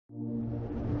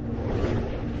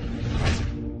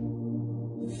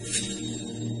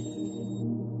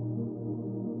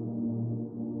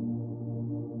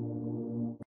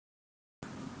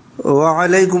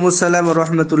ওয়ালাইকুম আসসালাম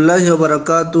রহমতুল্লাহি ওয়া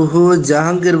বারাকাতুহু।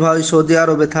 জাহাঙ্গীর ভাই সৌদি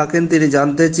আরবে থাকেন, তিনি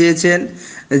জানতে চেয়েছেন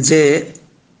যে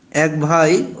এক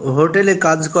ভাই হোটেলে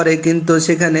কাজ করে কিন্তু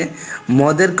সেখানে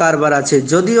মদের কারবার আছে।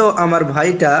 যদিও আমার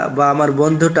ভাইটা বা আমার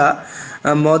বন্ধুটা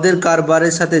মদের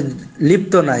কারবারের সাথে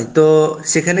লিপ্ত নাই, তো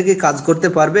সেখানে কি কাজ করতে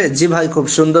পারবে? জি ভাই, খুব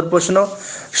সুন্দর প্রশ্ন,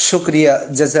 শুকরিয়া,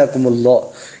 জাযাকুমুল্লাহ।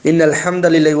 ইন্নাল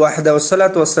হামদালিল্লাহি ওয়াহদাহু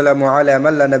ওয়াসসালাতু ওয়াসসালামু আলা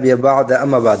মান লা নাবিয়্যা বা'দা,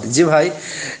 আম্মা বাদ। জি ভাই,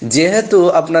 যেহেতু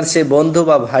আপনার সেই বন্ধু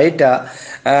বা ভাইটা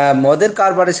মদের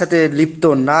কারবারের সাথে লিপ্ত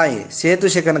নাই, সেহেতু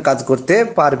সেখানে কাজ করতে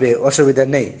পারবে, অসুবিধা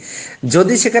নেই।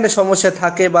 যদি সেখানে সমস্যা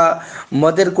থাকে বা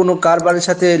মদের কোনো কারবারের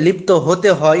সাথে লিপ্ত হতে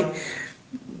হয়,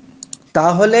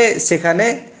 তাহলে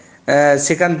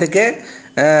সেখান থেকে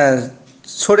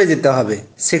সরে যেতে হবে,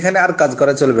 সেখানে আর কাজ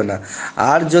করা চলবে না।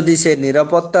 আর যদি সে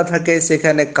নিরাপত্তা থাকে,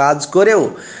 সেখানে কাজ করেও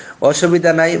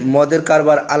অসুবিধা নাই, মদের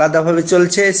কারবার আলাদাভাবে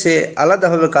চলছে, সে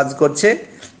আলাদাভাবে কাজ করছে,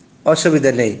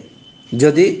 অসুবিধা নেই,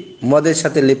 যদি মদের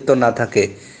সাথে লিপ্ত না থাকে।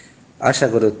 আশা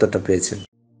করি উত্তরটা পেয়েছেন।